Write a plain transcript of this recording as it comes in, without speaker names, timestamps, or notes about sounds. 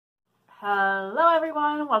Hello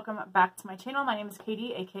everyone, welcome back to my channel. My name is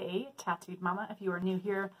Katy, aka Tattooed Mama. If you are new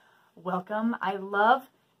here, welcome. I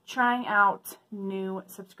love trying out new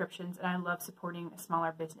subscriptions and I love supporting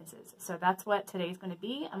smaller businesses. So that's what today's going to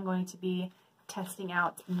be. I'm going to be testing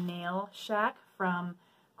out Nail Shack from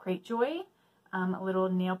Kaitlyn, a little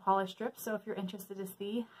nail polish strip. So if you're interested to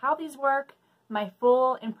see how these work, my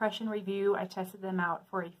full impression review, I tested them out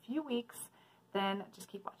for a few weeks, then just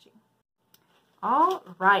keep watching. All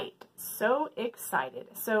right, so excited.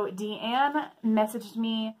 So Deanne messaged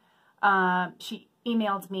me, she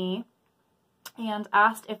emailed me and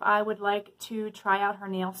asked if I would like to try out her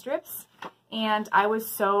nail strips. And I was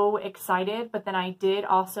so excited, but then I did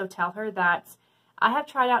also tell her that I have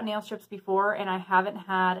tried out nail strips before and I haven't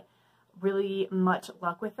had really much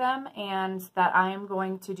luck with them, and that I am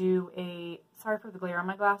going to do a, sorry for the glare on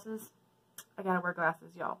my glasses, I gotta wear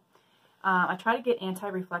glasses, y'all. I try to get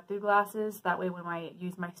anti-reflective glasses, that way when I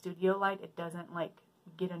use my studio light it doesn't like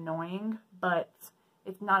get annoying, but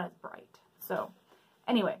it's not as bright. So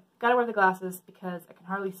anyway, gotta wear the glasses because I can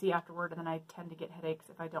hardly see afterward and then I tend to get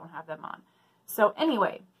headaches if I don't have them on. So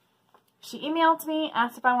anyway, she emailed me,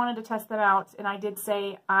 asked if I wanted to test them out, and I did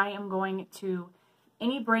say I am going to,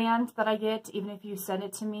 any brand that I get, even if you send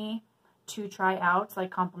it to me to try out,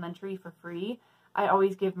 like complimentary for free, I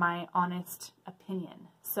always give my honest opinion.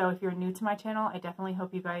 So if you're new to my channel, I definitely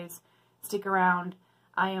hope you guys stick around.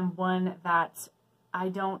 I am one that I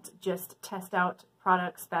don't just test out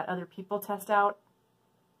products that other people test out.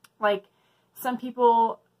 Like some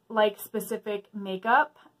people like specific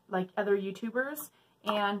makeup, like other YouTubers,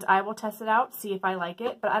 and I will test it out, see if I like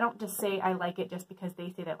it. But I don't just say I like it just because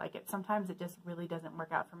they say they like it. Sometimes it just really doesn't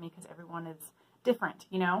work out for me because everyone is different,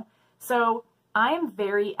 you know? So I am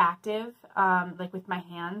very active, like with my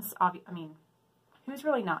hands. I mean, who's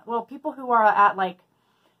really not? Well, people who are at like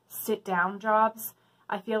sit down jobs,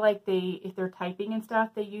 I feel like if they're typing and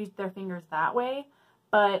stuff, they use their fingers that way.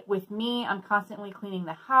 But with me, I'm constantly cleaning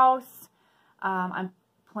the house. I'm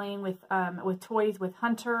playing with toys with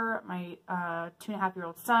Hunter, my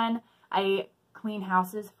 2.5-year-old son. I clean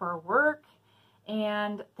houses for work,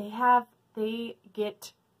 and they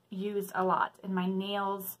get used a lot. And my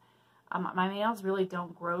nails really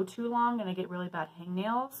don't grow too long, and I get really bad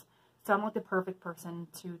hangnails. So I'm like the perfect person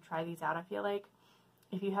to try these out, I feel like.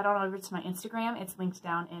 If you head on over to my Instagram, it's linked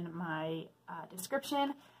down in my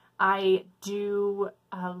description. I do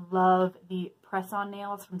love the press-on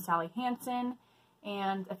nails from Sally Hansen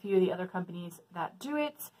and a few of the other companies that do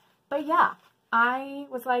it. But yeah, I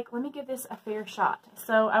was like, let me give this a fair shot.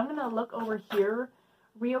 So I'm going to look over here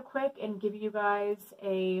real quick and give you guys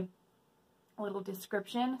a little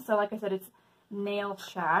description. So like I said, it's Nail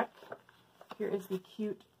Shack. Here is the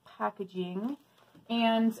cute packaging,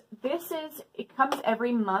 and it comes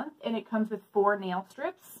every month, and it comes with 4 nail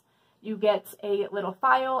strips. You get a little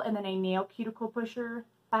file and then a nail cuticle pusher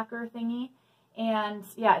packer thingy, and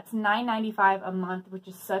yeah, it's $9.95 a month, which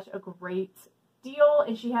is such a great deal.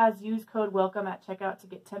 And she has use code WELCOME at checkout to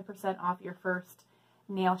get 10% off your first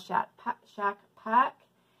Nail Shack pack.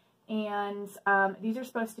 And these are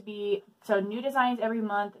supposed to be, so new designs every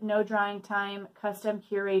month, no drying time, custom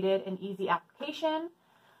curated, and easy application.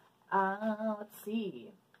 Let's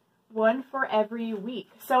see, 1 for every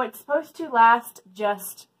week. So it's supposed to last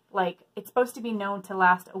it's supposed to be known to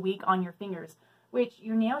last a week on your fingers, which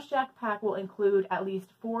your Nail Shack pack will include at least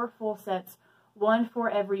 4 full sets, 1 for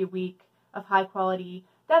every week of high quality.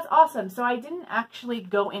 That's awesome. So I didn't actually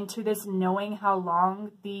go into this knowing how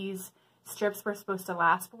long these strips were supposed to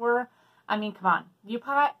last for. I mean, come on. You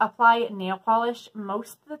apply nail polish,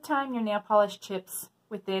 most of the time your nail polish chips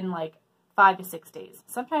within like 5 to 6 days.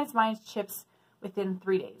 Sometimes mine chips within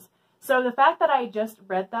 3 days. So the fact that I just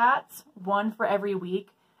read that, 1 for every week,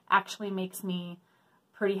 actually makes me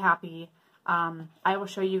pretty happy. I will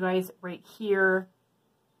show you guys right here.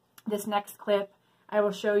 This next clip, I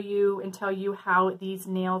will show you and tell you how these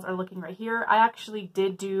nails are looking right here. I actually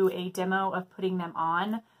did do a demo of putting them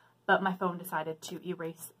on, but my phone decided to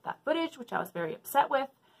erase that footage, which I was very upset with.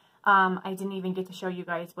 I didn't even get to show you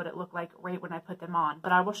guys what it looked like right when I put them on,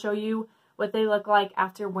 but I will show you what they look like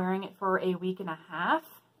after wearing it for a week and a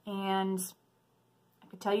half. And I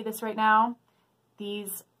can tell you this right now,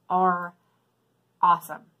 these are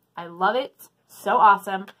awesome. I love it. So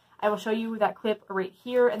awesome. I will show you that clip right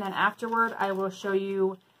here, and then afterward I will show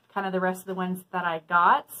you kind of the rest of the ones that I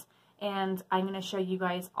got. And I'm going to show you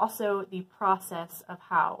guys also the process of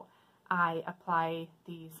how I apply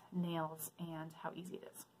these nails and how easy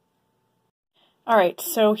it is. Alright,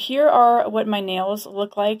 so here are what my nails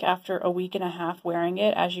look like after a week and a half wearing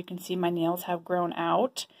it. As you can see, my nails have grown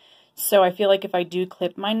out. So I feel like if I do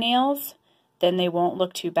clip my nails, then they won't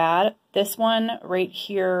look too bad. This one right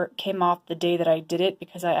here came off the day that I did it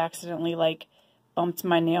because I accidentally like bumped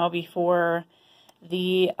my nail before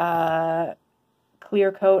the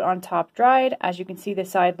clear coat on top dried. As you can see, the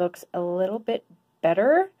side looks a little bit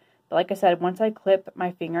better. But like I said, once I clip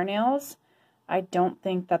my fingernails, I don't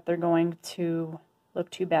think that they're going to look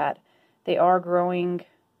too bad. They are growing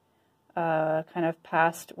kind of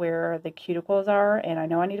past where the cuticles are, and I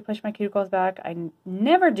know I need to push my cuticles back. I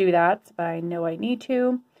never do that, but I know I need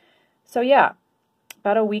to. So yeah,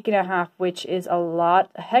 about a week and a half, which is a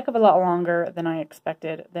heck of a lot longer than I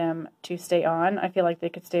expected them to stay on. I feel like they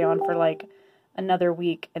could stay on for like another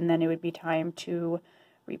week, and then it would be time to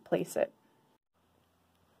replace it.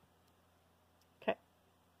 Okay.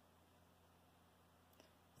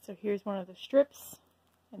 So here's one of the strips,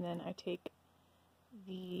 and then I take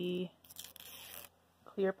the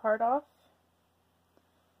clear part off,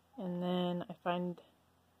 and then I find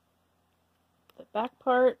the back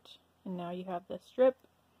part, and now you have the strip,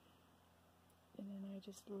 and then I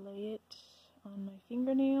just lay it on my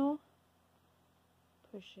fingernail,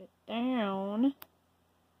 push it down,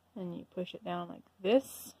 and you push it down like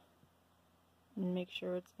this, and make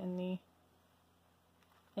sure it's in the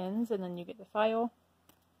ends, and then you get the file,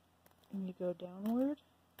 and you go downward.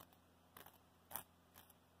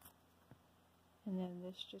 And then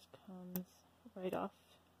this just comes right off.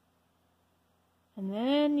 And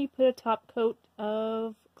then you put a top coat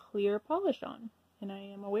of clear polish on. And I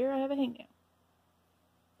am aware I have a hangnail.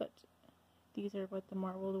 But these are what the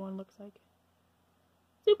marbled one looks like.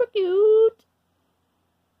 Super cute!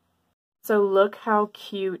 So look how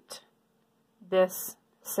cute this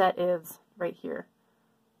set is right here.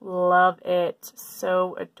 Love it.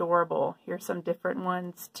 So adorable. Here's some different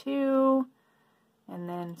ones too. And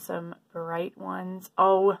then some bright ones.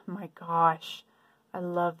 Oh my gosh. I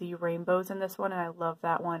love the rainbows in this one, and I love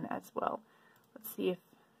that one as well. Let's see if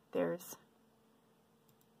there's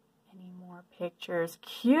any more pictures.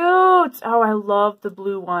 Cute! Oh, I love the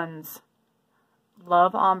blue ones.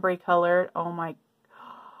 Love ombre colored. Oh my.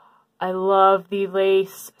 I love the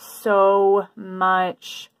lace so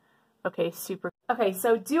much. Okay, super. Okay,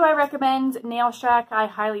 so do I recommend Nail Shack? I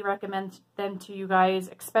highly recommend them to you guys,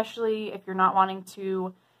 especially if you're not wanting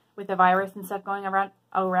to, with the virus and stuff going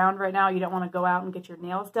around right now, you don't want to go out and get your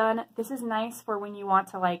nails done. This is nice for when you want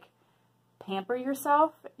to like pamper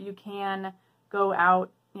yourself. You can go out,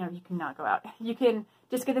 you know, you cannot go out. You can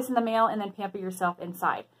just get this in the mail and then pamper yourself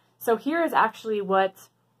inside. So here is actually what,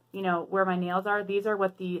 you know, where my nails are. These are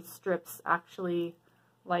what the strips actually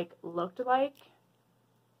like looked like.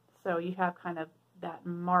 So you have kind of that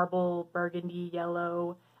marble, burgundy,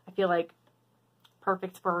 yellow. I feel like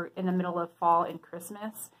perfect for in the middle of fall and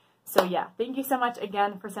Christmas. So yeah, thank you so much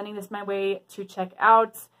again for sending this my way to check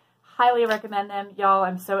out. Highly recommend them. Y'all,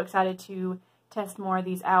 I'm so excited to test more of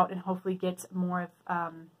these out and hopefully get more of,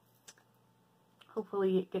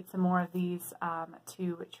 some more of these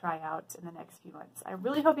to try out in the next few months. I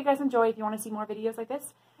really hope you guys enjoy. If you want to see more videos like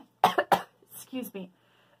this, excuse me,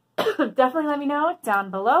 definitely let me know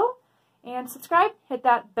down below. And subscribe, hit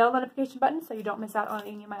that bell notification button so you don't miss out on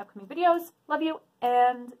any of my upcoming videos. Love you,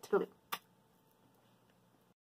 and toodaloo.